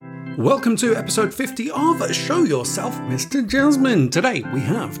Welcome to episode 50 of Show Yourself, Mr. Jasmine. Today we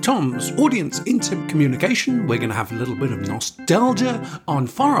have Tom's audience intimate communication. We're going to have a little bit of nostalgia on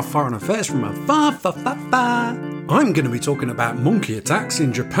foreign affairs from afar. I'm going to be talking about monkey attacks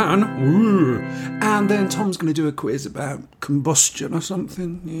in Japan. Ooh. And then Tom's going to do a quiz about combustion or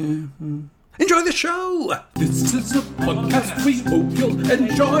something. Yeah. Enjoy the show! This is a podcast we hope you'll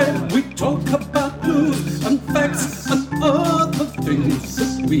enjoy. We talk about news and facts and other things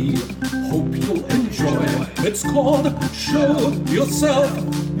that we hope you'll enjoy. It's called Show Yourself,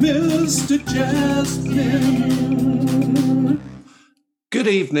 Mr. Jasmine. Good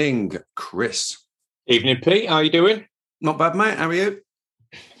evening, Chris. Evening, Pete. How are you doing? Not bad, mate. How are you?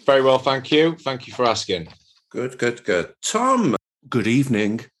 Very well, thank you. Thank you for asking. Good. Tom, good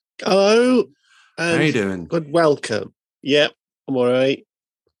evening. Hello. How you doing? Good welcome. Yep, I'm all right.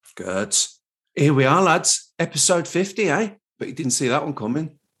 Good. Here we are, lads. Episode 50, eh? But you didn't see that one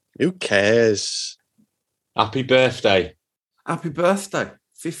coming. Who cares? Happy birthday. Happy birthday.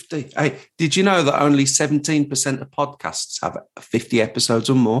 50. Hey, did you know that only 17% of podcasts have 50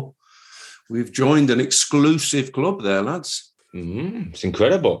 episodes or more? We've joined an exclusive club there, lads. It's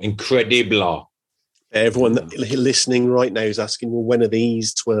incredible. Incredible. Everyone listening right now is asking, well, when are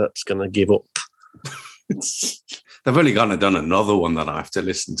these twerps going to give up? They've only gone and done another one that I have to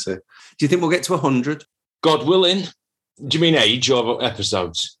listen to. Do you think we'll get to 100? God willing. Do you mean age or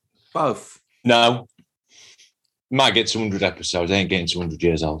episodes? Both. No. Might get to 100 episodes. I ain't getting to 100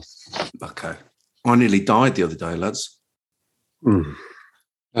 years old. Okay. I nearly died the other day, lads. Oh,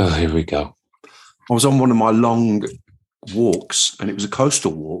 here we go. I was on one of my long walks, and it was a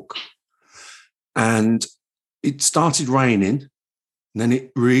coastal walk. And it started raining, and then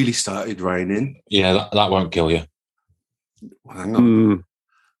it really started raining. Yeah, that won't kill you. Well, hang on.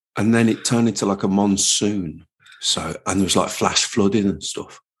 And then it turned into like a monsoon. And there was like flash flooding and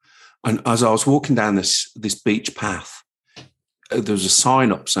stuff. And as I was walking down this beach path, there was a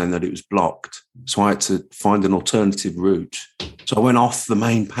sign up saying that it was blocked. So I had to find an alternative route. So I went off the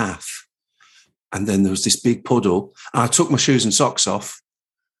main path, and then there was this big puddle. And I took my shoes and socks off,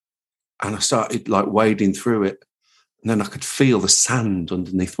 and I started like wading through it. And then I could feel the sand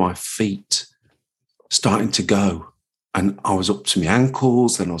underneath my feet starting to go. And I was up to my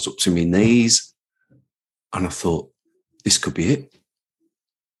ankles, then I was up to my knees. And I thought, this could be it.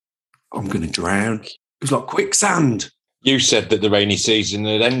 I'm going to drown. It was like quicksand. You said that the rainy season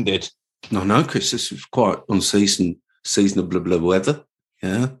had ended. No, Chris, this was quite unseasonable weather.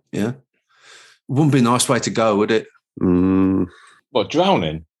 Yeah. It wouldn't be a nice way to go, would it? What,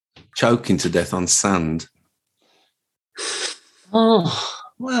 drowning? Choking to death on sand. Oh,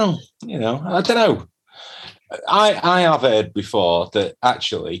 well, I don't know. I have heard before that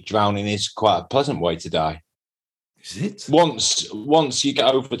actually drowning is quite a pleasant way to die. Is it? Once you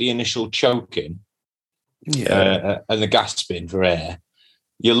get over the initial choking and the gasping for air,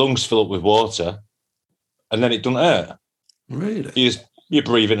 your lungs fill up with water and then it doesn't hurt. Really? You're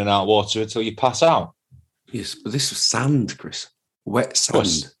breathing in and out water until you pass out. Yes, but this was sand, Chris. Wet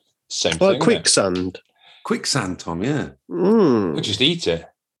sand. Same Like thing. quicksand. Quicksand, Tom, yeah. Well, just eat it.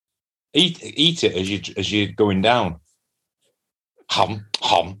 Eat it as you're going down. Hum.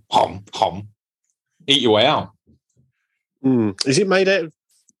 Eat your way out.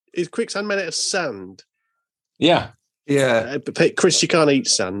 Is quicksand made out of sand? Yeah. Yeah. But Chris, you can't eat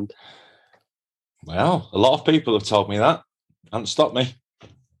sand. Well, a lot of people have told me that. Hasn't stopped me.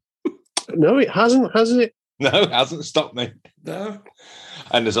 No, it hasn't, has it? No, it hasn't stopped me. No.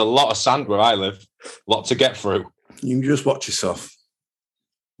 And there's a lot of sand where I live. A lot to get through. You can just watch yourself.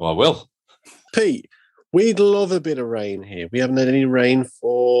 Well, I will. Pete, we'd love a bit of rain here. We haven't had any rain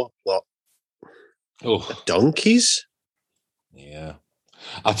for, what, donkeys? Yeah.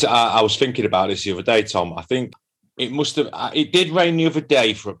 I was thinking about this the other day, Tom. I think it did rain the other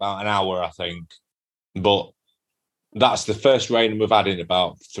day for about an hour, I think. But that's the first rain we've had in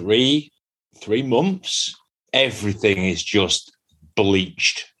about three months. Everything is just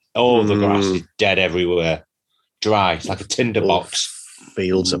bleached. All the grass is dead everywhere. Dry. It's like a tinderbox.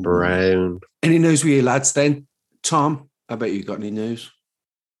 Fields are brown. Any news with you lads then? Tom, I bet you got any news.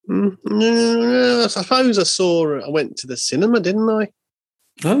 No, I suppose I went to the cinema, didn't I?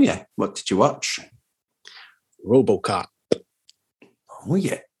 Oh, yeah. What did you watch? RoboCop. Oh,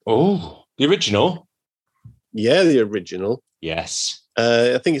 yeah. Oh, the original? Yeah, the original. Yes.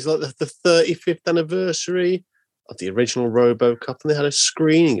 I think it's like the 35th anniversary of the original RoboCop, and they had a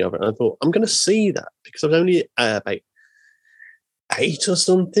screening of it. And I thought, I'm going to see that because I was only about 8 or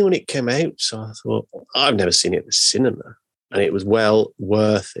something when it came out. So I thought, I've never seen it at the cinema, and it was well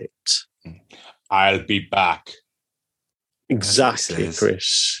worth it. I'll be back. Exactly,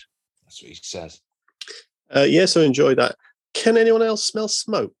 Chris. That's what he says. Yes, I enjoyed that. Can anyone else smell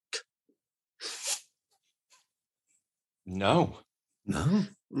smoke? No.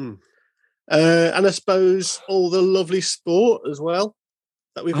 And I suppose all the lovely sport as well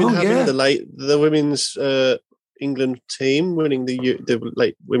that we've been having. Yeah. The women's England team winning the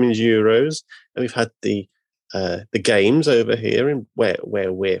late women's Euros, and we've had the games over here in where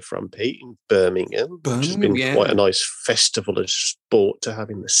we're from, Pete, in Birmingham, which has been quite a nice festival of sport to have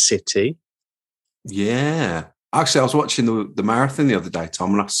in the city. Yeah. Actually, I was watching the marathon the other day,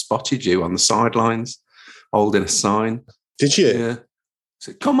 Tom, and I spotted you on the sidelines holding a sign. Did you? Yeah. I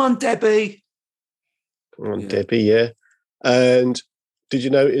said, come on, Debbie. Come on, Debbie, yeah. And did you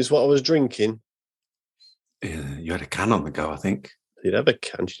notice what I was drinking? Yeah, you had a can on the go, I think. I did have a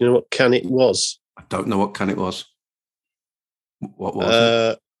can. Do you know what can it was? I don't know what can it was. What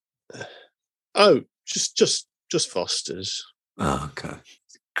was it? Oh, just Foster's. Oh, okay.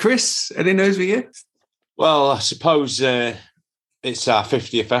 Chris, any news with you? Well, I suppose it's our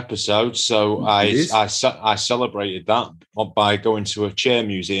 50th episode, so I celebrated that by going to a chair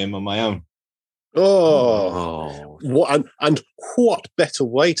museum on my own. Oh. What better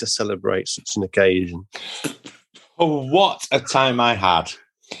way to celebrate such an occasion? Oh, what a time I had!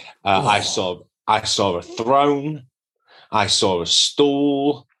 I saw a throne, I saw a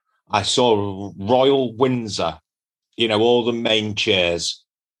stool, I saw a Royal Windsor. You know, all the main chairs.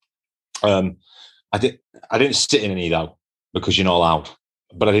 I didn't sit in any though, because you're not allowed.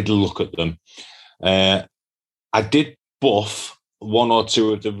 But I did look at them. I did buff one or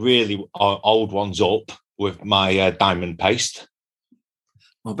two of the really old ones up with my diamond paste.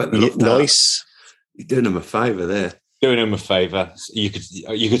 I bet they love that. Nice. You're doing them a favour there. Doing them a favour. You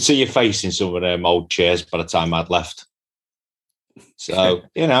could see your face in some of them old chairs by the time I'd left. So,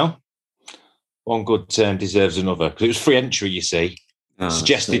 you know, one good turn deserves another. Because it was free entry, you see.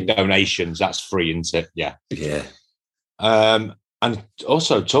 Suggested donations, that's free, isn't it? Yeah. Yeah. And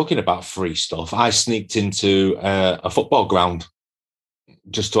also, talking about free stuff, I sneaked into a football ground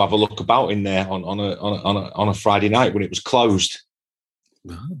just to have a look about in there on a Friday night when it was closed.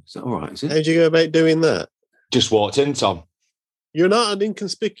 Oh, is that all right? Is it? How'd you go about doing that? Just walked in, Tom. You're not an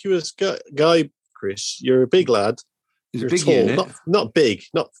inconspicuous guy, Chris. You're a big lad. You're big tall, unit. not big,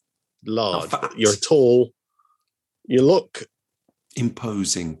 not large. Not but you're tall. You look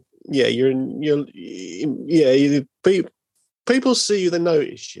imposing. Yeah, people see you, they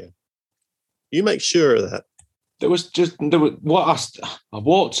notice you. You make sure of that. I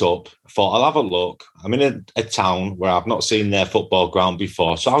walked up, thought I'll have a look. I'm in a town where I've not seen their football ground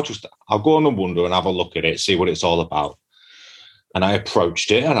before, so I'll go on a wander and have a look at it, see what it's all about. And I approached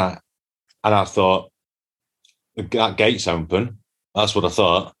it, and I thought, that gate's open. That's what I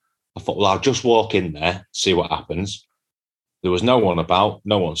thought. I thought, well, I'll just walk in there, see what happens. There was no one about.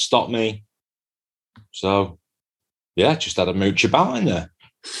 No one stopped me. So, yeah, just had a mooch about in there.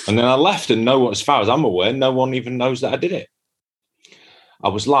 And then I left, and as far as I'm aware, no one even knows that I did it. I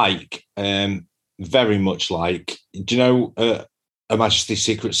was like, very much like, do you know Her Majesty's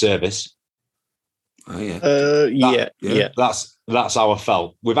Secret Service? Oh, yeah. Yeah. That's how I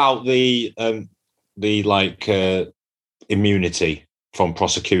felt. Without the immunity from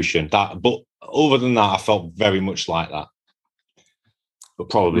prosecution. But other than that, I felt very much like that. But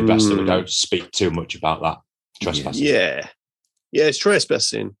probably best that we don't speak too much about that. Trespassing. Yeah, it's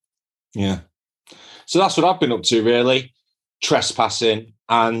trespassing. Yeah. So that's what I've been up to, really. Trespassing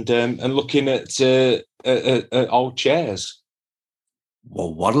and looking at old chairs.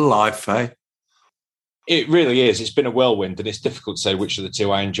 Well, what a life, eh? It really is. It's been a whirlwind, and it's difficult to say which of the two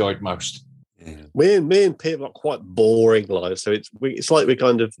I enjoyed most. Yeah. Me and Pete have got quite boring lives, so it's like we're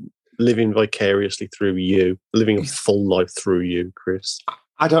kind of living vicariously through you, living a full life through you, Chris.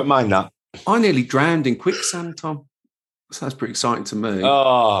 I don't mind that. I nearly drowned in quicksand, Tom. Sounds pretty exciting to me.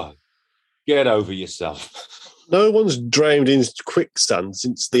 Oh, get over yourself. No one's drowned in quicksand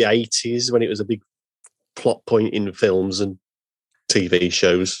since the 80s when it was a big plot point in films and TV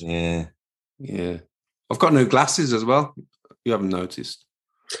shows. Yeah. I've got new glasses as well. You haven't noticed.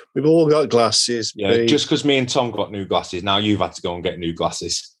 We've all got glasses. Yeah, just because me and Tom got new glasses, now you've had to go and get new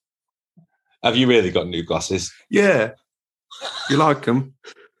glasses. Have you really got new glasses? Yeah. You like them?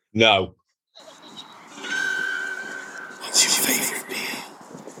 No. What's your favourite beer?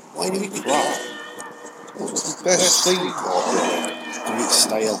 Why do you cry? What's the best thing you've got? Do it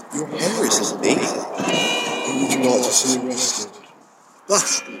stale. Your hair isn't big. Who would you like to see arrested?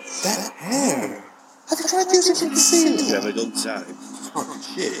 That hair. Have you tried using concealer? Never done so. Oh,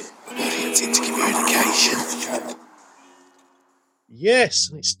 shit. It's into communication. Yes,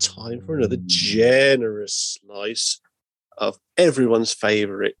 and it's time for another generous slice of everyone's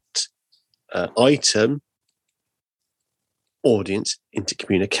favourite item, audience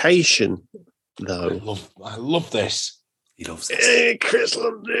intercommunication, though. I love this. He loves this. Hey, Chris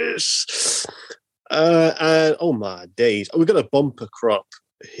loves this. And oh my days, we've got a bumper crop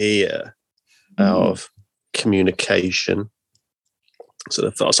here of communication. So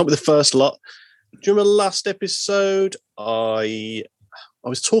I'll start with the first lot. Do you remember last episode? I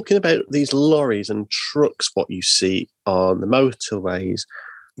was talking about these lorries and trucks, what you see on the motorways,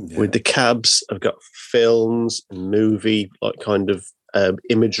 with the cabs have got films and movie like kind of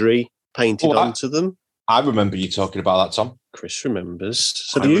imagery painted onto them. I remember you talking about that, Tom. Chris remembers.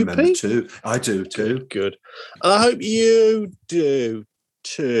 So I do you, remember Pete? too. I do too. Good. And I hope you do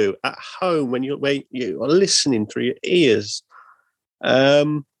too at home when you are listening through your ears.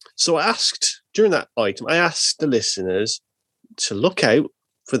 So I asked during that item, I asked the listeners to look out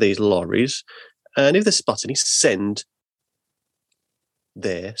for these lorries, and if they spot any, send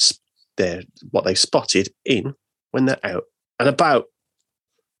their what they spotted in when they're out and about.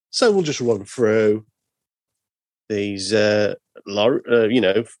 So we'll just run through these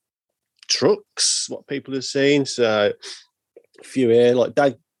trucks, what people are seeing. So a few here, like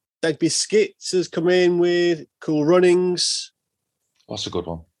Dag Biscuits has come in with Cool Runnings. That's a good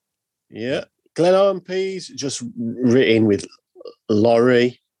one. Yeah. Glen RMP's just written with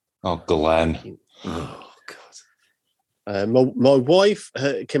Lorry. Oh, Glenn. Oh, God. My wife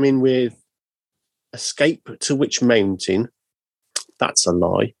came in with Escape to Witch Mountain. That's a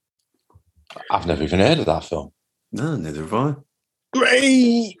lie. I've never even heard of that film. No, neither have I.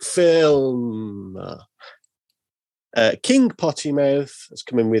 Great film. King Pottymouth has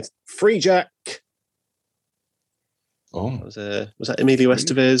come in with Free Jack. Oh, Was that Emilio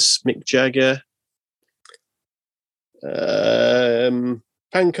Estevez, Mick Jagger? Panko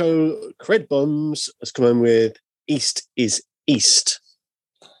Cred Bums has come in with East is East.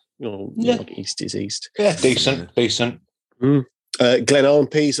 Like East is East. yeah, decent. Glen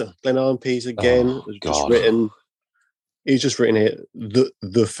Armpies again. Oh, has God. He's just written it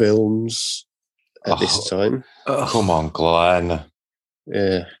the films at this time. Come on, Glenn.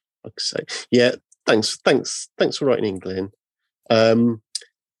 Yeah, like I say. Yeah, thanks for writing in, Glenn.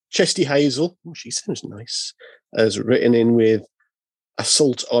 Chesty Hazel, she sounds nice, has written in with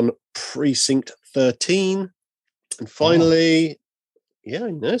Assault on Precinct 13. And finally, yeah,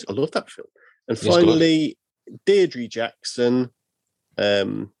 I know, I love that film. And finally, Deirdre Jackson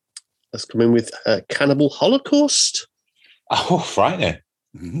has come in with Cannibal Holocaust. Oh, frightening.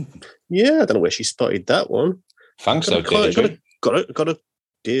 Yeah, I don't know where she spotted that one. Thanks, though, Deirdre. Got a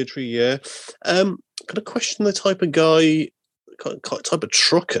Deirdre, yeah. Got to question the type of guy, type of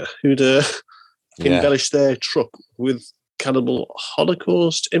trucker who'd embellish their truck with Cannibal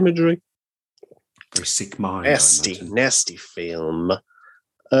Holocaust imagery. Very sick mind. Nasty film.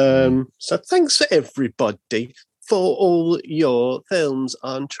 So thanks for everybody for all your films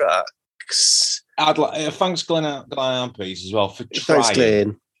on tracks. I'd like thanks, Glenn Armpies, as well for trying. Thanks,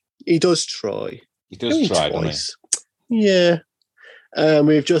 Glenn. He does try. He does try, doesn't he? Yeah.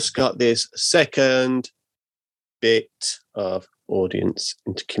 We've just got this second bit of audience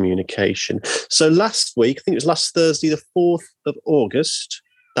intercommunication. So last week, I think it was last Thursday, the 4th of August,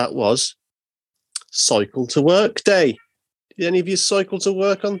 that was Cycle to Work Day. Did any of you cycle to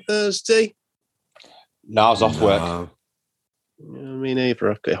work on Thursday? No, I was off work. Me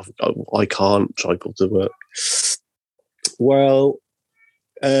neither. I can't cycle to work. Well,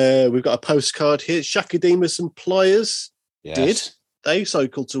 we've got a postcard here. Shakademus and Pliers did. They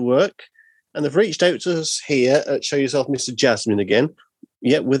cycled to work, and they've reached out to us here at Show Yourself, Mr. Jasmine again,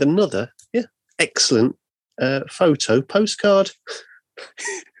 with another excellent photo postcard.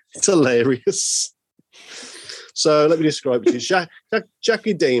 It's hilarious. So let me describe it to you.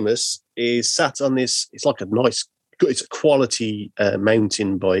 Jackie Demas is sat on this. It's like it's a quality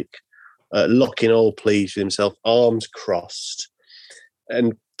mountain bike, looking all pleased with himself, arms crossed.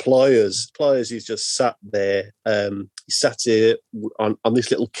 And Pliers is just sat there. He sat here on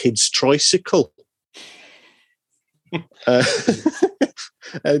this little kid's tricycle.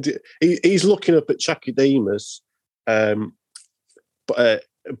 And he's looking up at Chucky Demas.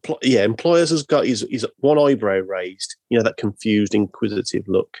 Pliers has got his one eyebrow raised, that confused, inquisitive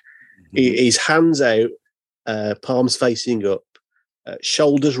look. His hands out, palms facing up,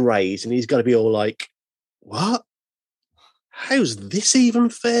 shoulders raised, and he's got to be all like, what? How's this even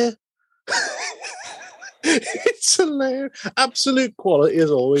fair? It's hilarious. Absolute quality as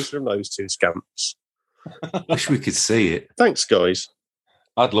always from those two scamps. Wish we could see it. Thanks, guys.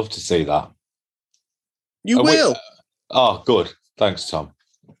 I'd love to see that. You will. Oh, good. Thanks, Tom.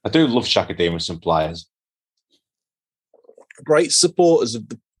 I do love Shakademus and Pliers. Great supporters of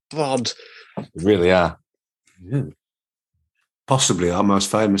the bod. They really are. Yeah. Possibly our most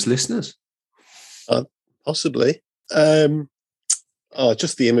famous listeners. Possibly.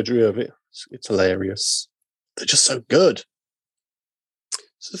 Just the imagery of it. It's hilarious. They're just so good.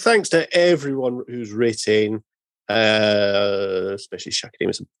 So thanks to everyone who's written, especially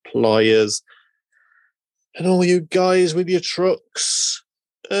Shakademus and Pliers, and all you guys with your trucks.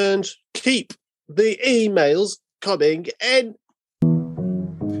 And keep the emails coming in.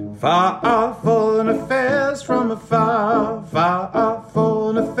 Far off fallen affairs from afar, far off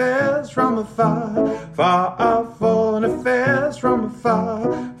fallen affairs from afar, far off fallen affairs from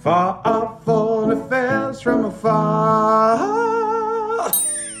afar, far off fallen affairs from afar.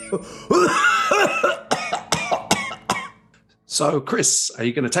 So, Chris, are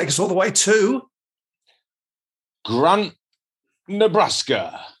you going to take us all the way to Grant,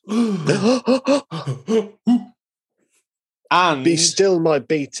 Nebraska. And Be still my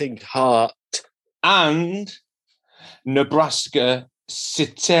beating heart. And Nebraska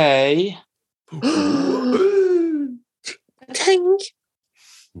City. Ting.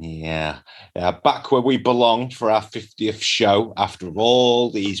 Yeah, back where we belong for our 50th show after all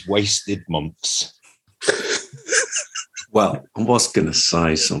these wasted months. Well, I was going to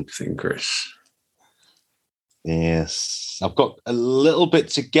say something, Chris. Yes, I've got a little bit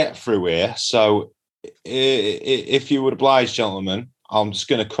to get through here. So if you would oblige, gentlemen, I'm just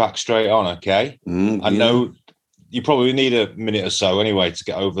going to crack straight on, okay? I know you probably need a minute or so anyway to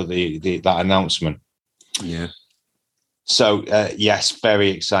get over that announcement. Yeah. So, yes,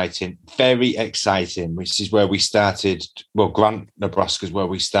 very exciting. Very exciting. Which is where we started. Well, Grant, Nebraska is where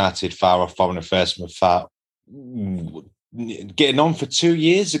we started Far Off Foreign Affairs from Afar. Getting on for 2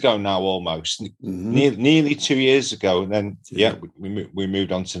 years ago now, almost. Nearly 2 years ago. And then, we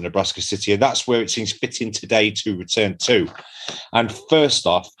moved on to Nebraska City. And that's where it seems fitting today to return to. And first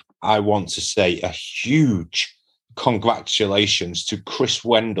off, I want to say a huge congratulations to Chris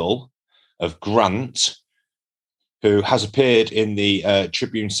Wendell of Grant, who has appeared in the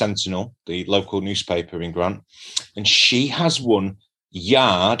Tribune Sentinel, the local newspaper in Grant, and she has won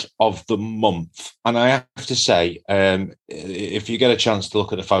Yard of the Month. And I have to say, if you get a chance to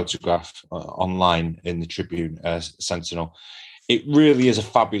look at the photograph online in the Tribune Sentinel, it really is a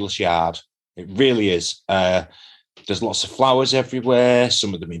fabulous yard. It really is. There's lots of flowers everywhere,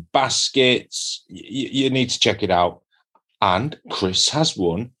 some of them in baskets. You need to check it out. And Chris has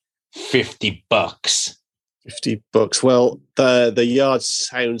won $50. $50. Well, the yard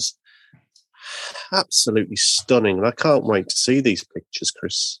sounds absolutely stunning, and I can't wait to see these pictures,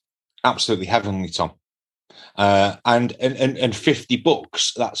 Chris. Absolutely heavenly, Tom. And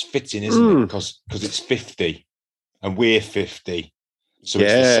 $50, that's fitting, isn't it? Because it's 50 and we're 50. So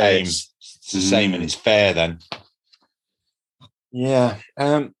it's the same. It's the same and it's fair then. Yeah.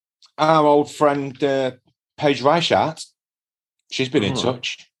 Our old friend Paige Reichart, she's been in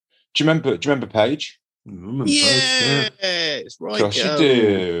touch. Do you remember Paige? Yes, right. Of course you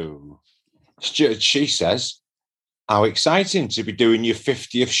do. She says, how exciting to be doing your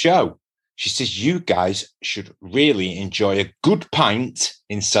 50th show. She says, you guys should really enjoy a good pint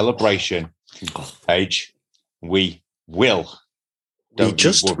in celebration. Paige, we will. Don't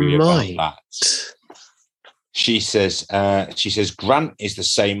just worry about that. She says, Grant is the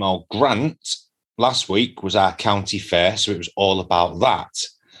same old Grant. Last week was our county fair, so it was all about that.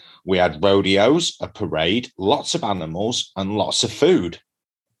 We had rodeos, a parade, lots of animals, and lots of food.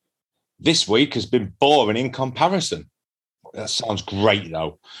 This week has been boring in comparison. That sounds great,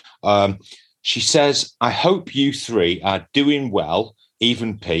 though. She says, I hope you three are doing well,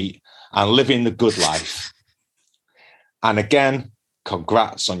 even Pete, and living the good life. And again,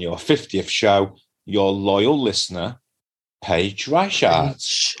 congrats on your 50th show. Your loyal listener, Paige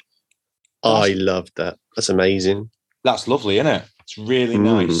Reichart. I love that. That's amazing. That's lovely, isn't it? It's really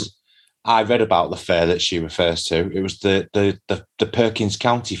nice. I read about the fair that she refers to. It was the Perkins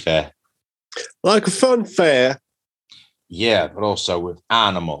County Fair. Like a fun fair. Yeah, but also with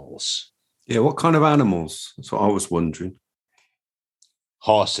animals. Yeah, what kind of animals? That's what I was wondering.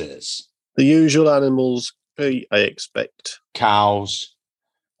 Horses. The usual animals, Pete, I expect. Cows,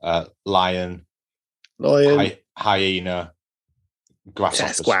 lion, hyena,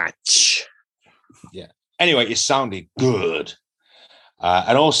 grasshoppers. Sasquatch. Yeah. Anyway, it sounded good.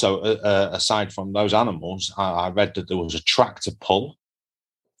 And also, aside from those animals, I read that there was a tractor pull,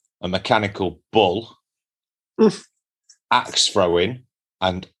 a mechanical bull, axe throwing,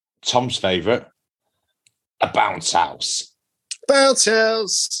 and Tom's favourite, a bounce house. Bounce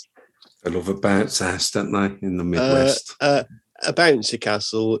house. They love a bounce house, don't they, in the Midwest? A bouncy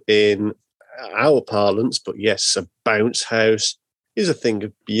castle in our parlance, but yes, a bounce house is a thing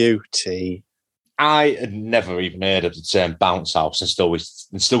of beauty. I had never even heard of the term bounce house until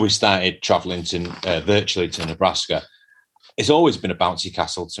we started travelling to virtually to Nebraska. It's always been a bouncy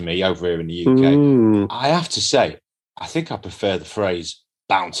castle to me over here in the UK. I have to say, I think I prefer the phrase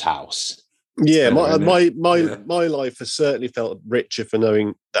bounce house. Yeah, my life has certainly felt richer for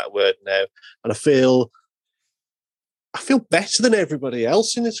knowing that word now, and I feel better than everybody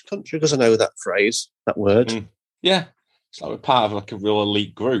else in this country because I know that phrase, that word. Yeah, it's like we're part of like a real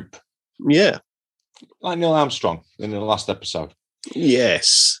elite group. Yeah, like Neil Armstrong in the last episode.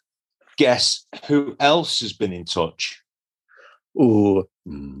 Yes. Guess who else has been in touch? Oh,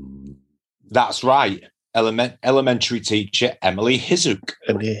 that's right. Elementary teacher Emily Hizzook.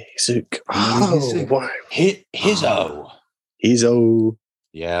 Emily Hizzook. Oh, wow. Hizzo.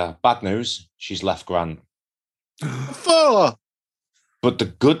 Yeah, bad news. She's left Grant. Oh. But the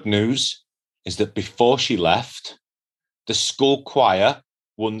good news is that before she left, the school choir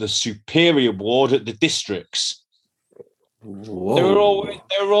won the Superior Award at the districts. Whoa. They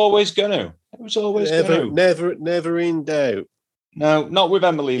were always going to. It was always going to. Never in doubt. No, not with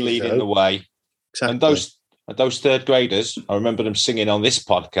Emily leading the way. Exactly. And those third graders, I remember them singing on this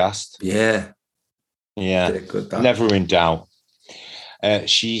podcast. Yeah. Good, never in doubt.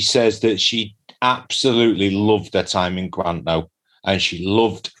 She says that she absolutely loved her time in Grant, though, and she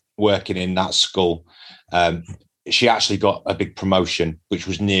loved working in that school. She actually got a big promotion, which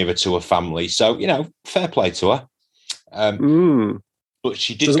was nearer to her family. So, fair play to her. But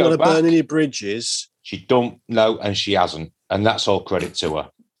she doesn't want to burn any bridges. She don't know, and she hasn't. And that's all credit to her.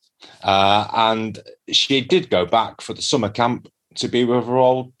 And she did go back for the summer camp to be with her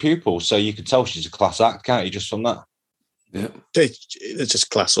old pupils. So you can tell she's a class act, can't you, just from that? Yeah. There's just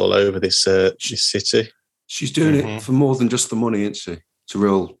class all over this city. She's doing it for more than just the money, isn't she? It's a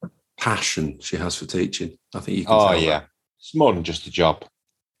real passion she has for teaching. I think you can tell that. It's more than just a job.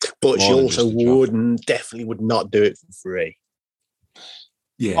 But she also definitely would not do it for free.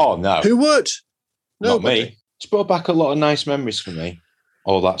 Yeah. Oh, no. Who would? Nobody. Not me. It's brought back a lot of nice memories for me,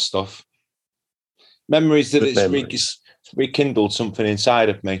 all that stuff. Memories that it's rekindled something inside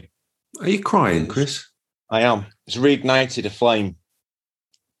of me. Are you crying, Chris? I am. It's reignited a flame.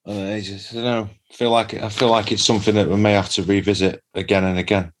 I don't know. I feel like it's something that we may have to revisit again and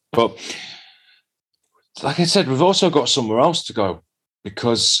again. But like I said, we've also got somewhere else to go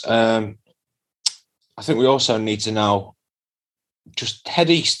because I think we also need to now just head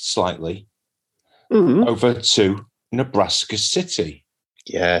east slightly over to Nebraska City.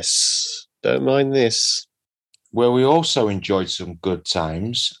 Yes, don't mind this. Where we also enjoyed some good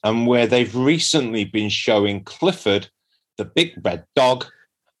times and where they've recently been showing Clifford, the Big Red Dog,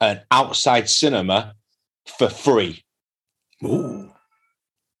 an outside cinema for free. Ooh.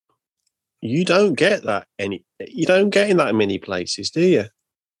 You don't get that you don't get in that many places, do you?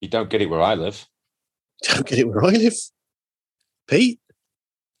 You don't get it where I live. You don't get it where I live. Pete?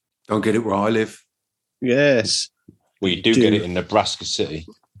 Don't get it where I live. Yes. Well, you do get it in Nebraska City.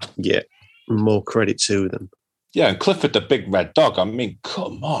 Yeah. More credit to them. Yeah, and Clifford the Big Red Dog. I mean,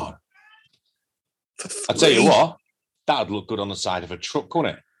 come on. I tell you what, that'd look good on the side of a truck,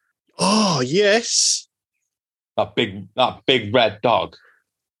 wouldn't it? Oh, yes. That big red dog.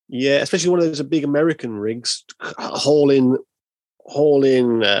 Yeah, especially one of those big American rigs hauling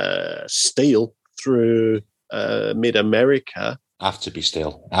steel through mid-America. Have to be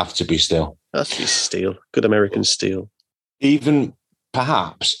steel. That's steel. Good American steel.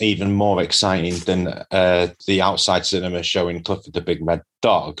 Perhaps even more exciting than the outside cinema showing Clifford the Big Red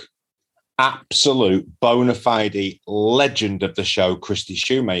Dog. Absolute bona fide legend of the show, Christy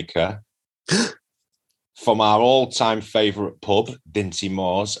Shoemaker, from our all-time favourite pub, Dinty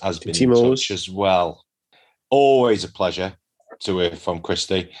Moors, has been in touch as well. Always a pleasure to hear from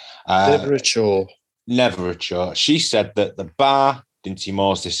Christy. Never a chore. Never a chore. She said that the bar, Dinty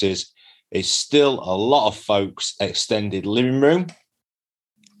Moors this is still a lot of folks' extended living room.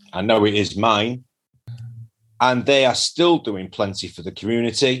 I know it is mine. And they are still doing plenty for the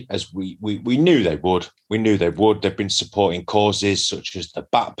community, as we knew they would. We knew they would. They've been supporting causes such as the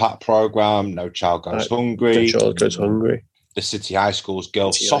Backpack Program, No Child Goes Hungry. No Child Goes Hungry. The City High School's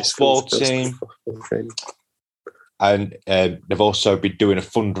girls softball team. And they've also been doing a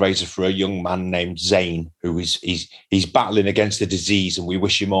fundraiser for a young man named Zane, who he's battling against the disease, and we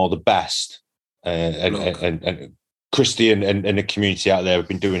wish him all the best. And Christy and the community out there have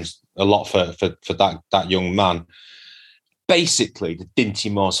been doing a lot for that young man. Basically, the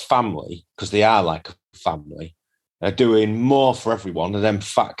Dinty Moors family, because they are like a family, are doing more for everyone than them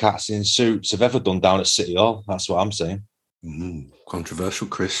fat cats in suits have ever done down at City Hall. That's what I'm saying. Controversial,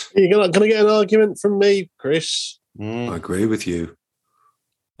 Chris. You're going to get an argument from me, Chris. I agree with you.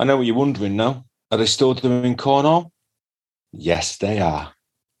 I know what you're wondering now. Are they still doing Cornwall? Yes, they are.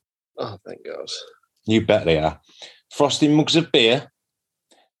 Oh, thank God. You bet they are. Frosty mugs of beer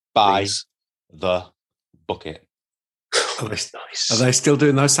by Please. the bucket. Are they, Nice. are they still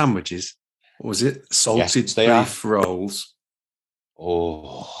doing those sandwiches? Or was it salted Yes, they beef rolls?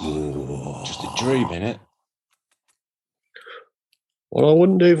 Oh, just a dream, innit? Well, I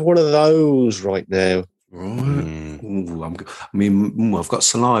wouldn't do one of those right now. Right. Ooh, I've got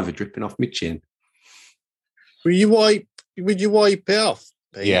saliva dripping off my chin. Would you wipe it off?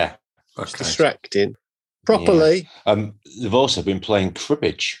 Pete? Yeah. It's distracting. Properly. They've also been playing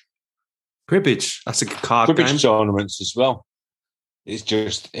cribbage. Cribbage. That's a card Cribbage game. tournaments as well.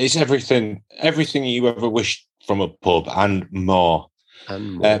 It's everything you ever wished from a pub and more.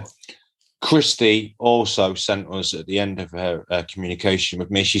 And more. Christy also sent us at the end of her communication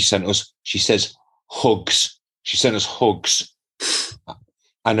with me. She says hugs. She sent us hugs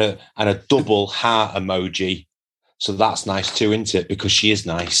and a double heart emoji. So that's nice too, isn't it? Because she is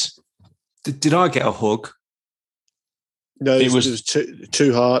nice. Did I get a hug? No, it it was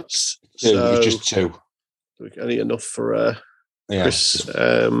two hearts. It was just two. Only enough for Chris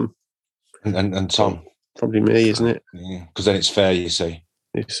and Tom. Probably me, isn't it? Yeah, because then it's fair, you see.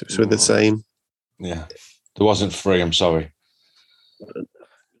 It's with the same. Yeah. There wasn't three, I'm sorry.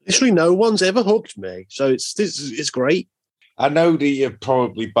 Literally no one's ever hugged me. So it's great. I know that you're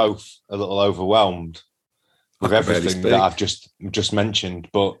probably both a little overwhelmed with everything that I've just mentioned,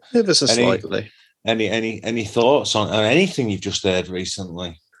 but ever so slightly. Any thoughts on anything you've just heard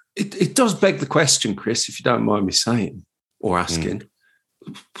recently? It does beg the question, Chris, if you don't mind me saying or asking.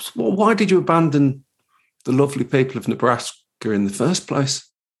 Well, why did you abandon the lovely people of Nebraska in the first place?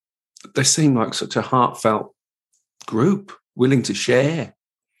 They seem like such a heartfelt group, willing to share.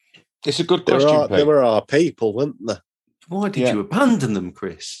 It's a good question, They were our people, weren't they? Why did you abandon them,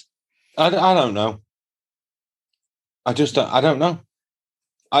 Chris? I don't know. I don't know.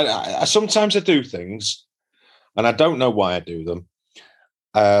 I sometimes I do things, and I don't know why I do them.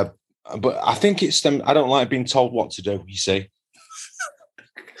 But I think it's them. I don't like being told what to do. You see,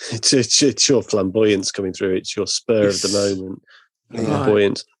 it's your flamboyance coming through. It's your spur of the moment.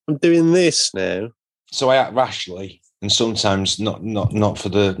 Flamboyance. I'm doing this now, so I act rashly, and sometimes not for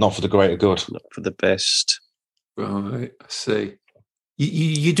the greater good, not for the best. Right, I see.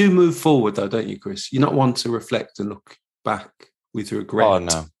 You do move forward, though, don't you, Chris? You're not one to reflect and look back with regret. Oh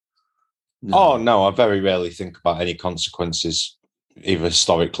no. Oh no! I very rarely think about any consequences, either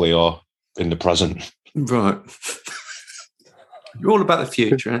historically or in the present. Right. You're all about the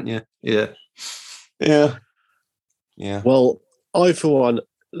future, aren't you? Yeah. Yeah. Well, I, for one,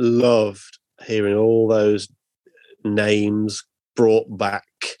 loved hearing all those names brought back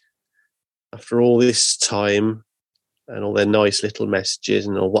after all this time and all their nice little messages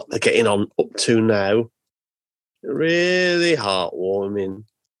and all what they're getting on up to now. Really heartwarming.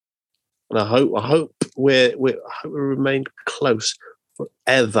 And I hope we remain close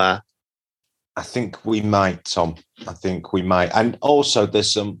forever. I think we might, Tom. I think we might. And also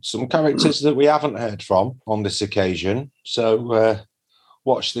there's some characters that we haven't heard from on this occasion. So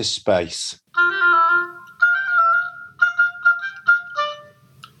watch this space.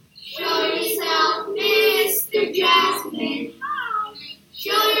 Show yourself, Mr. Jasmine.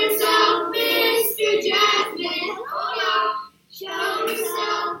 Show yourself, Mr. Jasmine. Oh, yeah. Show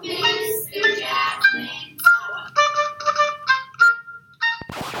yourself, Mr. Jasmine.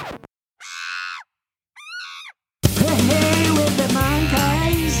 Hey, with the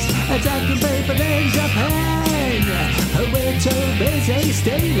monkeys attacking people in Japan. We're too busy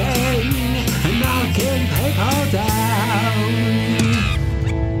stealing and knocking people down.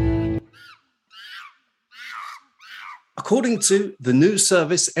 According to the news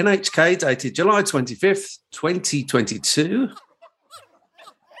service NHK, dated July 25th, 2022,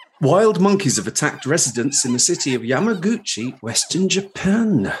 wild monkeys have attacked residents in the city of Yamaguchi, Western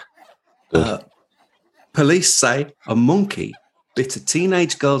Japan. Police say a monkey bit a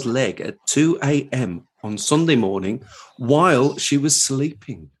teenage girl's leg at 2 a.m. on Sunday morning while she was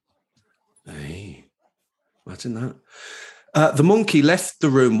sleeping. Hey, imagine that. The monkey left the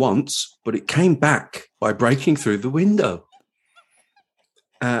room once, but it came back by breaking through the window.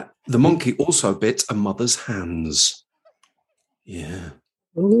 The monkey also bit a mother's hands. Yeah.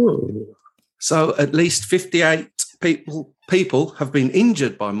 Ooh. So at least 58 people have been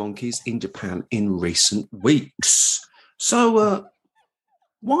injured by monkeys in Japan in recent weeks. So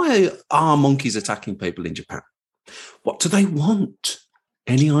why are monkeys attacking people in Japan? What do they want?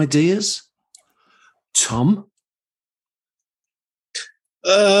 Any ideas? Tom?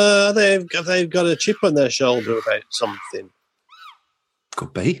 They've got a chip on their shoulder about something.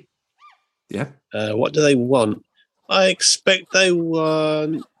 Could be. Yeah. What do they want? I expect they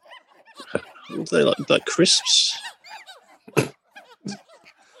want. What do they like crisps?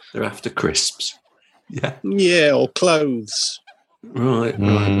 They're after crisps. Yeah. Yeah, or clothes. Right.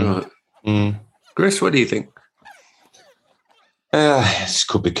 Mm. Chris, what do you think? This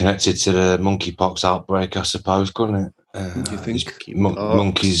could be connected to the monkeypox outbreak, I suppose, couldn't it? Do you think?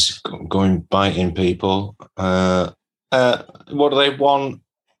 Monkeys going biting people. What do they want?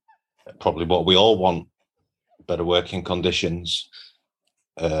 Probably what we all want: better working conditions,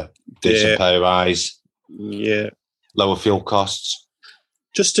 decent pay rise, lower fuel costs.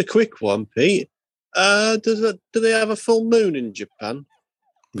 Just a quick one, Pete. Do they have a full moon in Japan?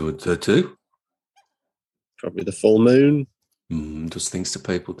 Would there too? Probably the full moon. Does things to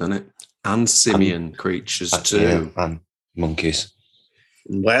people, doesn't it? And simian creatures too. Yeah, and monkeys.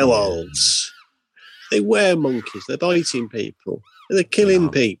 Werewolves. They were monkeys. They're biting people. They're killing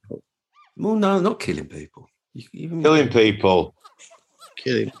people. Well, no, not killing people. Killing people.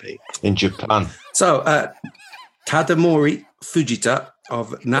 Killing people. In Japan. So, Tadamori Fujita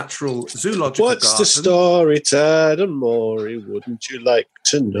of Natural Zoological What's Garden. the story, Tadamori? Wouldn't you like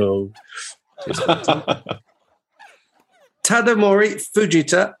to know? Tadamori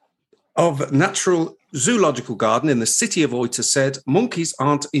Fujita of Natural Zoological Garden in the city of Oita said monkeys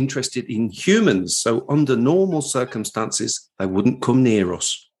aren't interested in humans, so under normal circumstances, they wouldn't come near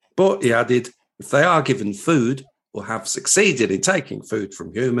us. But he added, if they are given food or have succeeded in taking food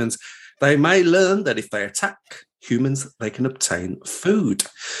from humans, they may learn that if they attack humans, they can obtain food.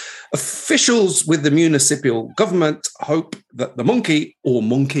 Officials with the municipal government hope that the monkey, or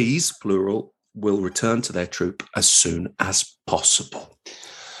monkeys, plural, will return to their troop as soon as possible.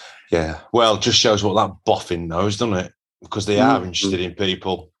 Yeah, well, just shows what that boffin knows, doesn't it? Because they are interested in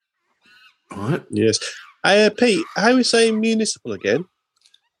people. All right. Yes. Pete, how are we saying municipal again?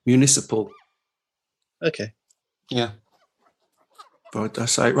 Municipal. Okay. Yeah. Did I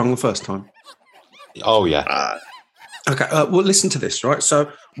say it wrong the first time? Oh, yeah. Okay, well, listen to this, right? So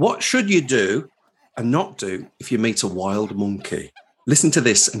what should you do and not do if you meet a wild monkey? Listen to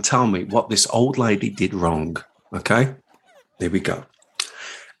this and tell me what this old lady did wrong, okay? Here we go.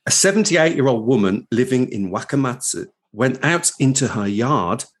 A 78-year-old woman living in Wakamatsu went out into her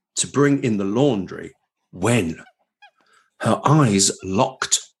yard to bring in the laundry when her eyes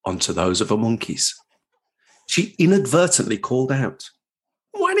locked onto those of a monkey's. She inadvertently called out,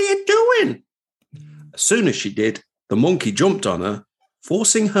 "What are you doing?" As soon as she did, the monkey jumped on her,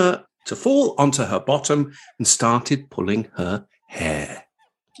 forcing her to fall onto her bottom and started pulling her hair.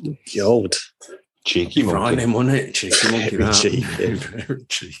 God. Cheeky monkey. Frightening, wasn't it? Cheeky monkey. Very that. cheeky. Very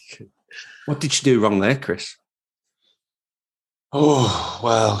cheeky. What did she do wrong there, Chris? Oh,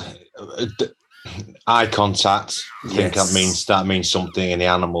 well, eye contact. I think Yes. that means something in the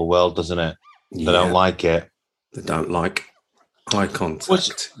animal world, doesn't it? They don't like it. They don't like eye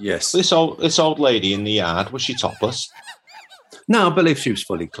contact. Yes. This old lady in the yard, was she topless? No, I believe she was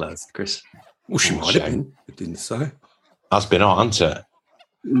fully clothed, Chris. Well, she Oh, might have shame. been. It didn't say. That's been on, hasn't it?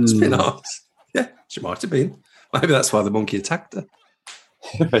 It's been hard. Yeah, she might have been. Maybe that's why the monkey attacked her.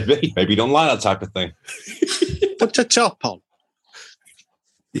 Maybe you don't like that type of thing. Put your top on.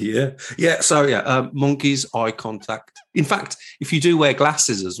 Yeah. Yeah. So, monkeys, eye contact. In fact, if you do wear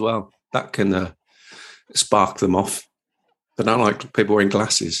glasses as well, that can spark them off. They don't like people wearing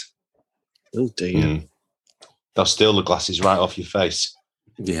glasses. Oh, dear. They'll steal the glasses right off your face,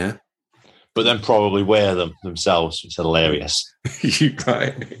 Yeah. but then probably wear them themselves. It's hilarious. You're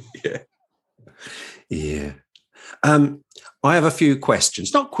right. Yeah. Yeah. I have a few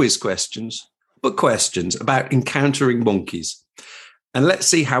questions, not quiz questions, but questions about encountering monkeys. And let's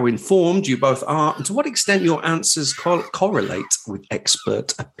see how informed you both are and to what extent your answers correlate with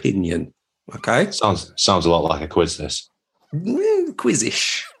expert opinion. Okay? Sounds a lot like a quiz, this.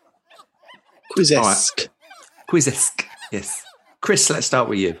 Quizish. Quizesque. Quizesque. Yes. Chris, let's start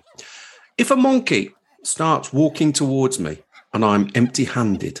with you. If a monkey starts walking towards me and I'm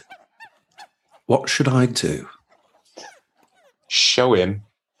empty-handed, what should I do? Show him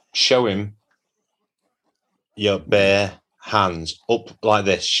your bare hands up like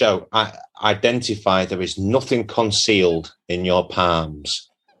this. Identify there is nothing concealed in your palms.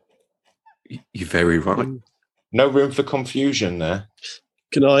 You're very right. No room for confusion there.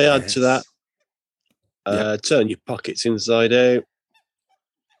 Can I add to Yes. that? Turn your pockets inside out.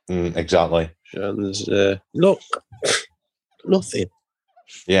 Exactly. And there's, look, nothing.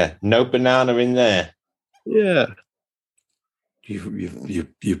 Yeah. No banana in there. Yeah.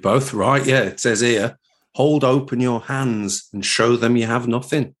 You're both right. Yeah, it says here, hold open your hands and show them you have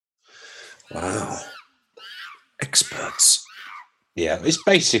nothing. Wow. Experts. Yeah, it's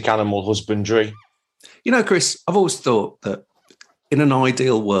basic animal husbandry. You know, Chris, I've always thought that in an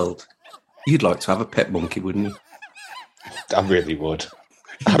ideal world, you'd like to have a pet monkey, wouldn't you? I really would.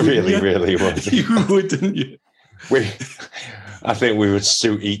 I really, really would. You wouldn't you? I think we would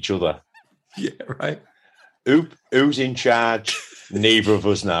suit each other. Yeah, right. Who's in charge? Neither of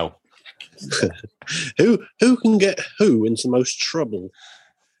us know. Who can get who into most trouble?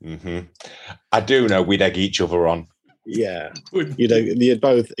 I do know we'd egg each other on. Yeah, you'd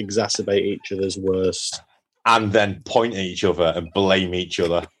both exacerbate each other's worst, and then point at each other and blame each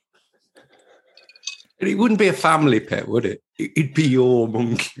other. And it wouldn't be a family pet, would it? It'd be your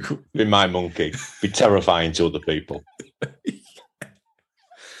monkey. Be my monkey. Be terrifying to other people.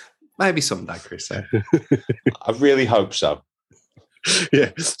 Maybe someday, Chris. I really hope so.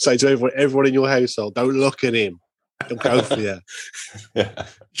 Yeah. Say to everyone in your household, don't look at him. He'll go for you. Yeah.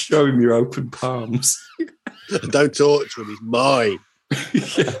 Show him your open palms. Don't talk to him. He's mine.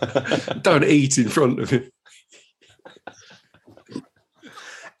 Yeah. Don't eat in front of him.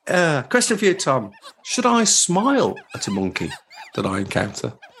 Question for you, Tom. Should I smile at a monkey that I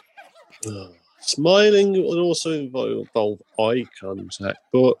encounter? Smiling would also involve eye contact.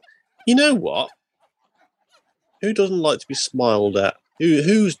 But you know what? Who doesn't like to be smiled at?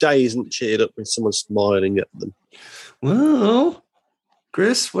 Whose day isn't cheered up when someone's smiling at them? Well,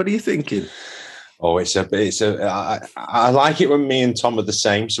 Chris, what are you thinking? Oh, I like it when me and Tom are the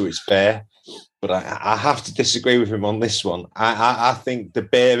same, so it's fair. But I have to disagree with him on this one. I think the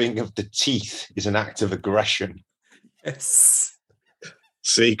baring of the teeth is an act of aggression. Yes.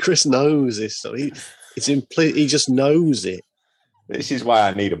 See, Chris knows this. So he just knows it. This is why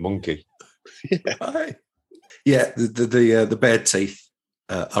I need a monkey. Yeah. Right. Yeah, the bared teeth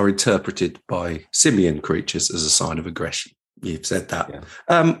are interpreted by simian creatures as a sign of aggression. You've said that.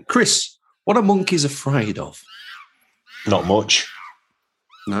 Yeah. Chris, what are monkeys afraid of? Not much.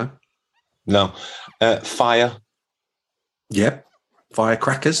 No. Fire. Yep.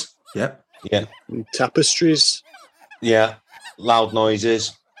 Firecrackers. Yep. Yeah. Tapestries. Yeah. Loud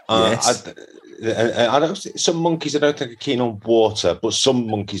noises. Yes. I don't. Some monkeys I don't think are keen on water, but some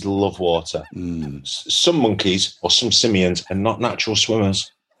monkeys love water. Some monkeys or some simians are not natural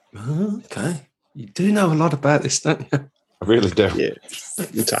swimmers. Okay. You do know a lot about this, don't you? I really do. Yeah.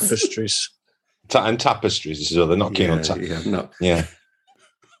 And tapestries. And tapestries, so they're not keen on tapestries. Yeah, no. Yeah.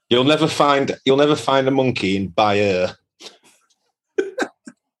 You'll never find a monkey in Bayeux.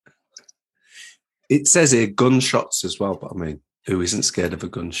 It says here gunshots as well, but I mean, who isn't scared of a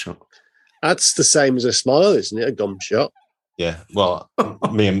gunshot? That's the same as a smile, isn't it? A gunshot. Yeah. Well,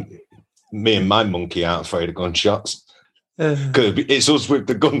 me and my monkey aren't afraid of gunshots. It's us with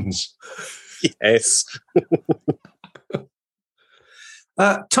the guns. Yes.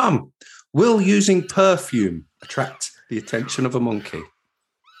 Tom, will using perfume attract the attention of a monkey?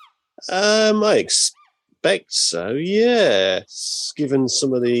 I expect so, yes. Given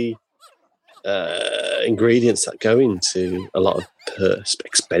some of the ingredients that go into a lot of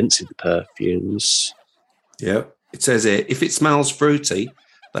expensive perfumes. Yeah. It says here, if it smells fruity,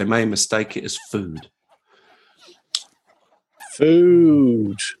 they may mistake it as food.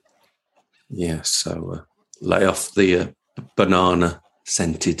 Food. Yeah, so lay off the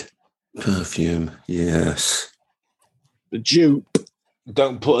banana-scented perfume. Yes. The dupe.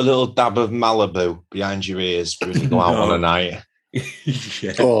 Don't put a little dab of Malibu behind your ears when you go out on a night.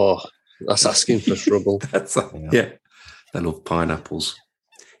 Yeah. Oh, that's asking for trouble. Yeah. They love pineapples.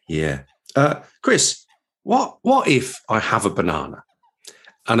 Yeah. Chris, what if I have a banana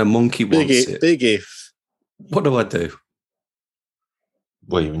and a monkey wants it? Big if. What do I do?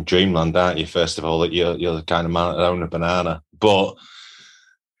 Well, you're in dreamland, aren't you? First of all, that you're the kind of man that own a banana. But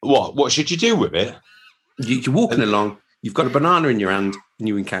what should you do with it? You're walking along, you've got a banana in your hand, and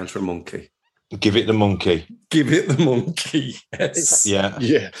you encounter a monkey. Give it the monkey. Give it the monkey. Yes. Yeah.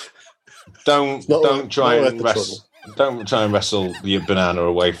 Yeah. Don't try and wrestle your banana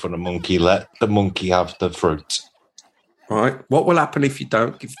away from the monkey. Let the monkey have the fruit. Right. What will happen if you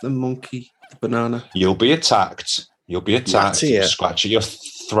don't give the monkey the banana? You'll be attacked. Scratch at your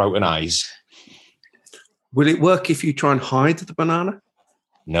throat and eyes. Will it work if you try and hide the banana?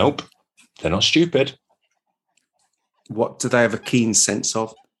 Nope. They're not stupid. What do they have a keen sense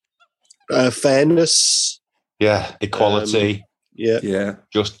of? Fairness. Yeah. Equality. Yeah.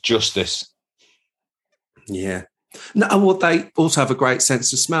 Justice. Yeah. No, well, they also have a great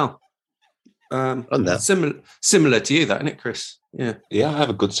sense of smell. And that. Similar to you, that, isn't it, Chris? Yeah. Yeah, I have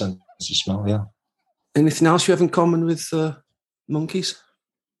a good sense of smell, yeah. Anything else you have in common with monkeys?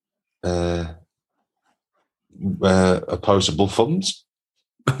 Opposable thumbs.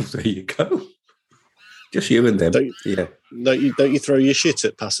 There you go. Just you and them. Don't- Yeah. Don't you throw your shit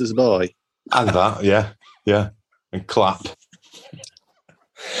at passers-by? And that, yeah, and clap.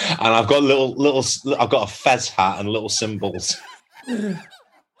 And I've got I've got a fez hat and little symbols.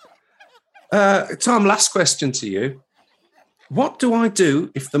 Tom, last question to you. What do I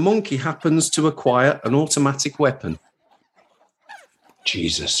do if the monkey happens to acquire an automatic weapon?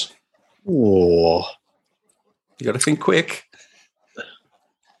 Jesus. Oh, You got to think quick.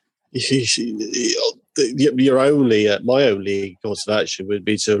 my only course of action would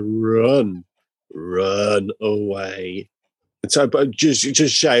be to run away. So, but just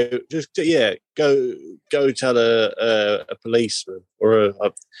shout, go tell a policeman or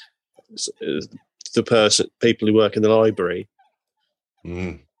people who work in the library.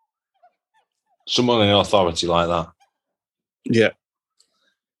 Someone in authority like that. Yeah,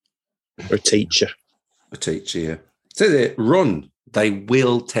 or a teacher. A teacher, yeah. So they run. They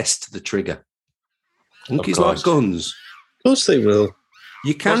will test the trigger. Monkeys like course. guns. Of course they will.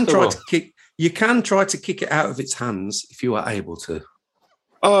 You can Of course they try will. to kick. You can try to kick it out of its hands if you are able to.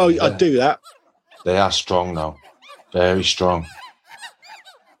 Oh, Yeah. I'd do that. They are strong now. Very strong.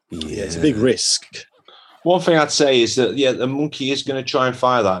 Yeah, it's a big risk. One thing I'd say is that, the monkey is going to try and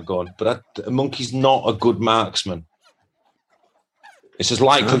fire that gun, but a monkey's not a good marksman. It's as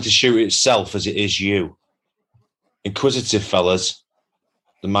likely to shoot itself as it is you. Inquisitive fellas,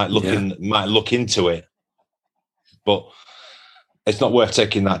 they might look into it, but it's not worth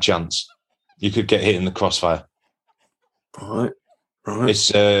taking that chance. You could get hit in the crossfire. Right.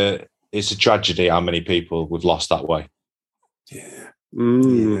 It's a tragedy how many people we've lost that way. Yeah.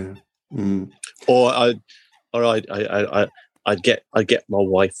 Mm. Yeah. Mm. Or I'd get my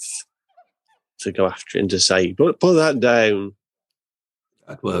wife to go after it and to say, put that down.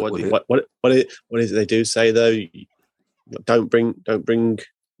 That'd work, would it? What is it they do say though? Don't bring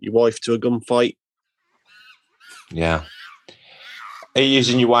your wife to a gunfight. Yeah. Are you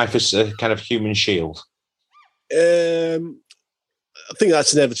using your wife as a kind of human shield? I think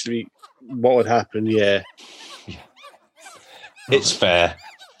that's inevitably what would happen. Yeah. It's fair.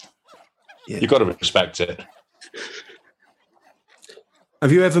 Yeah. You've got to respect it.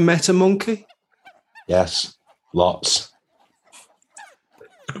 Have you ever met a monkey? Yes, lots.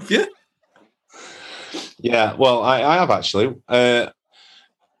 Have you? Yeah, well, I have actually. There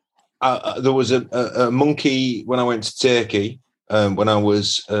was a monkey when I went to Turkey when I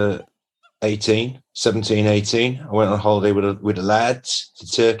was 17, 18. I went on holiday with a lad to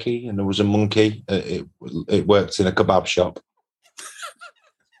Turkey, and there was a monkey. It worked in a kebab shop.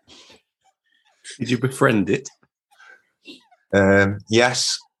 Did you befriend it?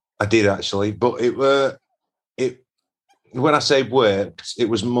 Yes, I did actually, but it when I say worked, it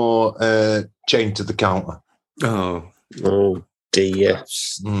was more chained to the counter. Oh, Dear.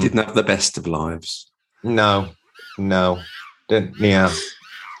 Didn't have the best of lives. No, didn't. Yeah,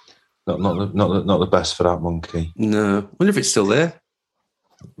 not the best for that monkey. No. Wonder if it's still there.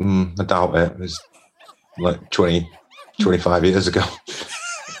 I doubt it. It was like 20, 25 years ago.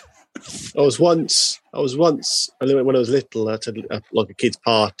 I was once when I was little at like a kids'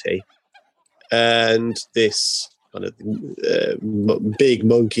 party, and this kind of big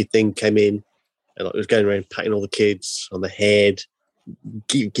monkey thing came in, and it was going around patting all the kids on the head,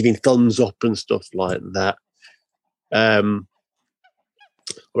 giving thumbs up and stuff like that. But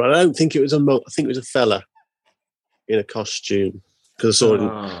I don't think it was a monk. I think it was a fella in a costume, because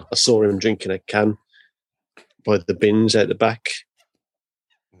I saw him drinking a can by the bins out the back.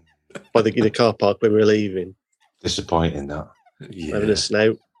 By the car park when we were leaving, Disappointing that. Yeah. having a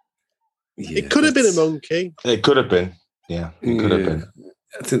snout. Yeah, It could have been a that's- monkey. It could have been. Yeah, it could have been.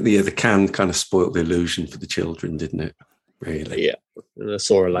 I think the can kind of spoiled the illusion for the children, didn't it? Really? Yeah, and I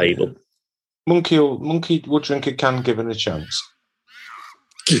saw a label. Monkey would drink a can given a chance.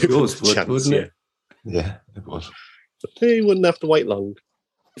 Yours would, Chance, wouldn't it? Yeah, it was. Yeah. He wouldn't have to wait long.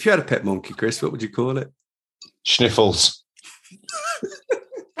 If you had a pet monkey, Chris, what would you call it? Sniffles.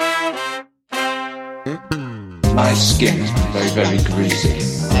 My skin is very, very greasy.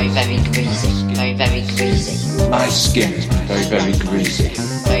 Very, very greasy. Very, very greasy. My skin is very, very greasy.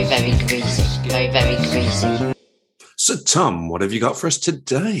 Very, very greasy. Very, very greasy. So, Tom, what have you got for us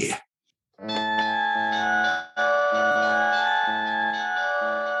today?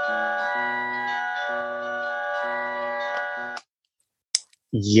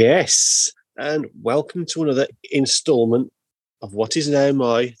 Yes, and welcome to another instalment of what is now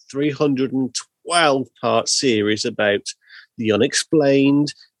my 312-part series about the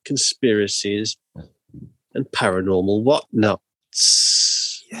unexplained, conspiracies, and paranormal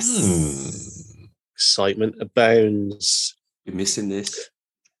whatnots. Yes. Excitement abounds. You're missing this.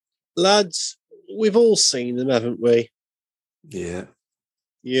 Lads, we've all seen them, haven't we? Yeah.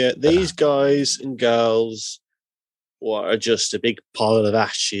 Yeah, these guys and girls are just a big pile of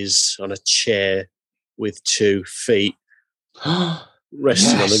ashes on a chair with 2 feet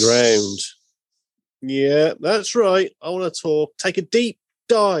resting on the ground. Yeah, that's right. I want to take a deep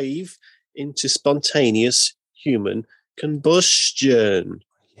dive into spontaneous human combustion.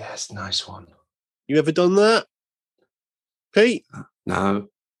 Yes, nice one. You ever done that, Pete? No.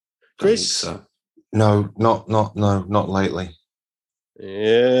 Chris? So. No, not lately.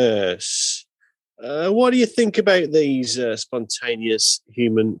 Yes. What do you think about these spontaneous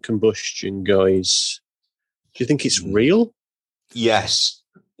human combustion guys? Do you think it's real? Yes.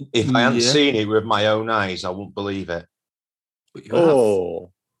 If I hadn't seen it with my own eyes, I wouldn't believe it. But you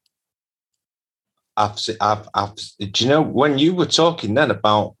have. Do you know, when you were talking then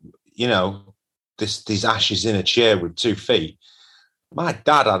about, these ashes in a chair with 2 feet, my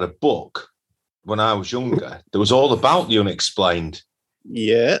dad had a book when I was younger that was all about the unexplained.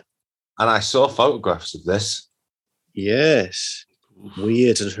 Yeah. And I saw photographs of this. Yes.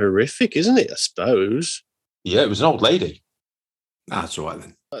 Weird and horrific, isn't it, I suppose? Yeah, it was an old lady. That's right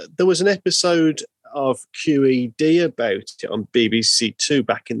then. There was an episode of QED about it on BBC Two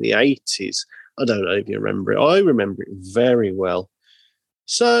back in the 80s. I don't know if you remember it. I remember it very well.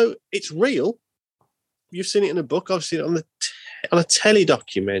 So it's real. You've seen it in a book. I've seen it on a telly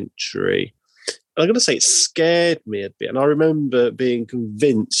documentary. I'm going to say it scared me a bit. And I remember being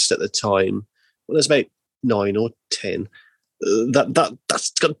convinced at the time, when I was about 9 or 10,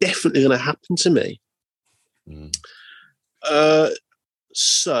 that's definitely going to happen to me. Mm.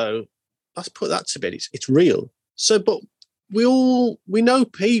 So let's put that to bed. It's real. So, but we know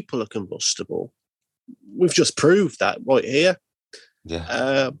people are combustible. We've just proved that right here.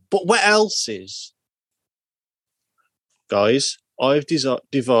 Yeah. But what else is? Guys, I've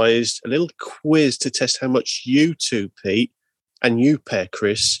devised a little quiz to test how much you two, Pete, and you pair,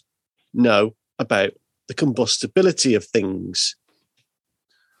 Chris, know about the combustibility of things.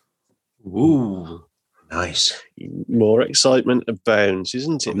 Ooh. Nice. More excitement abounds,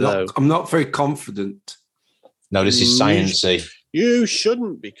 isn't it? I'm not very confident. No, this is sciencey. You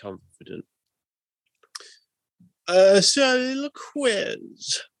shouldn't be confident. So a little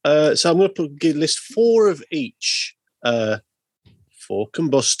quiz. So I'm going to list 4 of each. 4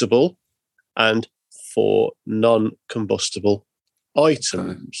 combustible and 4 non-combustible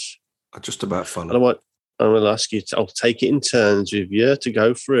items. I just about follow. And I'm going to ask you. I'll take it in turns with you to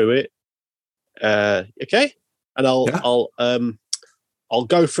go through it. Okay, and I'll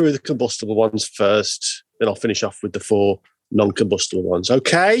go through the combustible ones first. Then I'll finish off with the 4 non-combustible ones.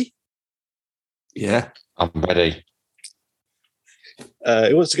 Okay. Yeah, I'm ready.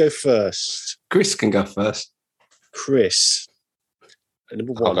 Who wants to go first? Chris can go first. Chris.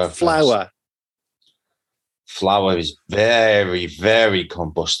 Number I'll 1, go flour. first. Flour is very, very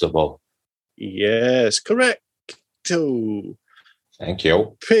combustible. Yes, correct. Thank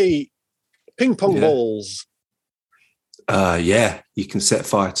you. Pete. Ping pong balls. Yeah, you can set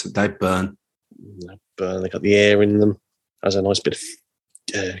fire to. They burn. They burn. They got the air in them. Has a nice bit of,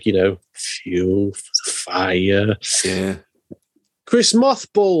 fuel for the fire. Yeah. Chris,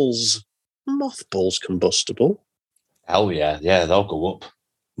 mothballs. Mothballs combustible. Hell yeah. Yeah, they'll go up.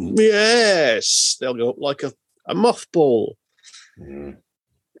 Yes, they'll go up like a mothball. Mm.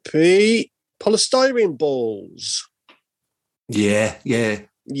 Pete, polystyrene balls. Yeah.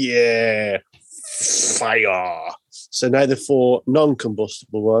 Yeah. Fire. So now the 4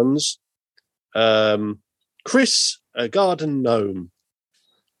 non-combustible ones. Chris, a garden gnome.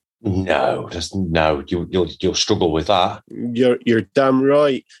 No, just no. You'll struggle with that. You're damn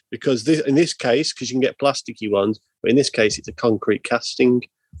right. Because in this case, because you can get plasticky ones, but in this case, it's a concrete casting.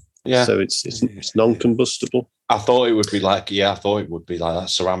 Yeah. So it's non-combustible. I thought it would be like that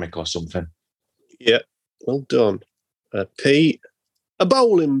ceramic or something. Yeah. Well done. Pete, a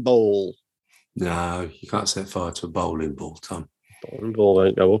bowling ball. No, you can't set fire to a bowling ball, Tom. Bowling ball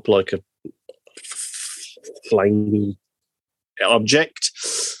won't go up like a flaming object.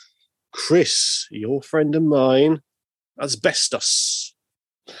 Chris, your friend and mine, asbestos.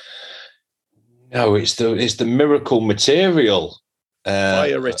 No, it's the miracle material.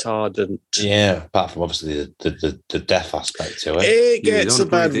 Fire retardant. Yeah, apart from obviously the death aspect to it. It gets a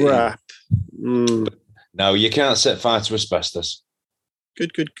bad rap. No, you can't set fire to asbestos.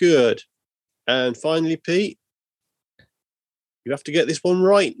 Good. And finally, Pete, you have to get this one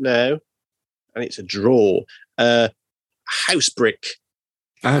right now, and it's a draw. House brick.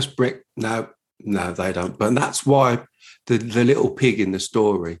 House brick? No, they don't. But that's why the little pig in the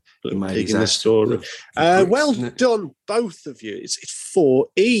story. Well done, both of you. It's 4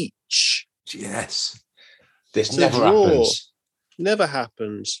 each. Yes. This It's a never draw. happens. Never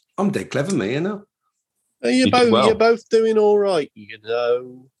happens. I'm dead clever, me, you know. You did well. You're both doing all right, you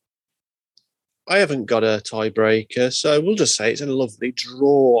know. I haven't got a tiebreaker, so we'll just say it's a lovely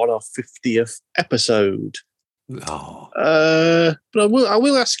draw on our 50th episode. Oh, But I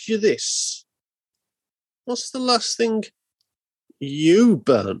will ask you this: what's the last thing you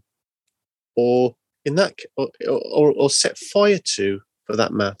burnt, or in that, or set fire to, for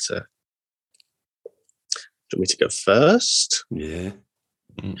that matter? Do you want me to go first? yeah.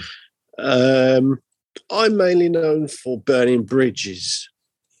 I'm mainly known for burning bridges,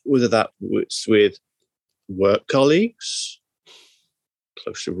 whether that was with work colleagues,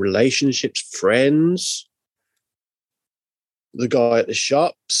 close relationships, friends, the guy at the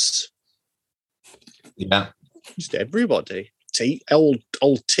shops, Yeah. just everybody.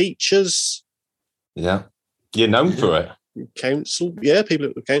 Old teachers, Yeah. You're known for it. council, people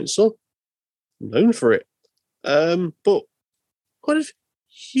at the council, known for it. But what have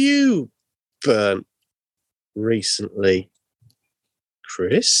you burnt recently,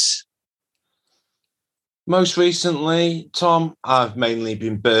 Chris? Most recently, Tom, I've mainly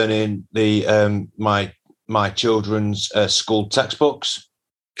been burning the my children's school textbooks.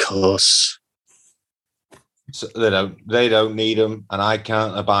 Of course. So they don't need them, and I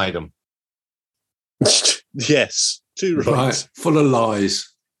can't abide them. Yes, too right. Right. Full of lies.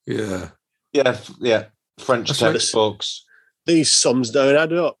 Yeah. Yeah. French That's right. textbooks. These sums don't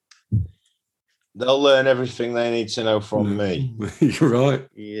add up. They'll learn everything they need to know from me. You're right.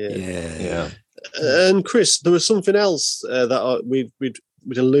 Yeah. And Chris, there was something else that we'd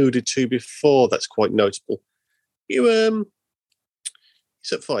alluded to before that's quite notable. You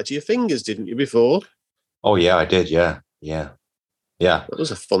set fire to your fingers, didn't you, before? Oh yeah, I did. Yeah. That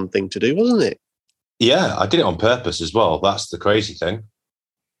was a fun thing to do, wasn't it? Yeah, I did it on purpose as well. That's the crazy thing.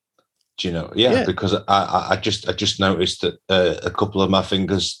 Do you know? Yeah. Because I just noticed that a couple of my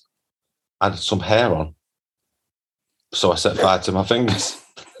fingers had some hair on, so I set fire to my fingers.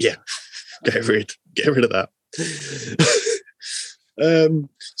 Yeah, get rid of that.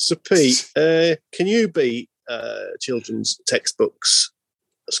 So Pete, can you beat children's textbooks,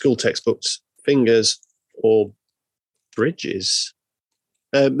 school textbooks, fingers or bridges?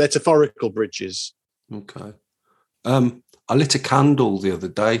 Metaphorical bridges. Okay. I lit a candle the other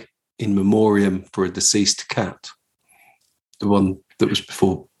day in memoriam for a deceased cat. The one that was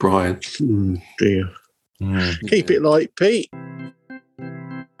before Brian. Dear. Keep it light, Pete.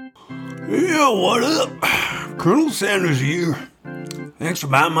 Yeah, what up? Colonel Sanders here. Thanks for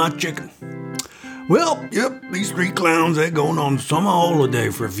buying my chicken. Well, yep, these three clowns, they're going on summer holiday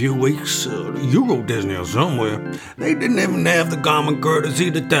for a few weeks. Euro Disney or somewhere. They didn't even have the common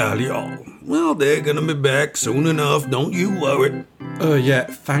courtesy to tell y'all. Well, they're gonna be back soon enough, don't you worry. Yeah,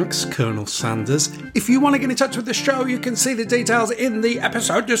 thanks, Colonel Sanders. If you want to get in touch with the show, you can see the details in the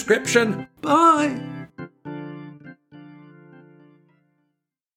episode description. Bye.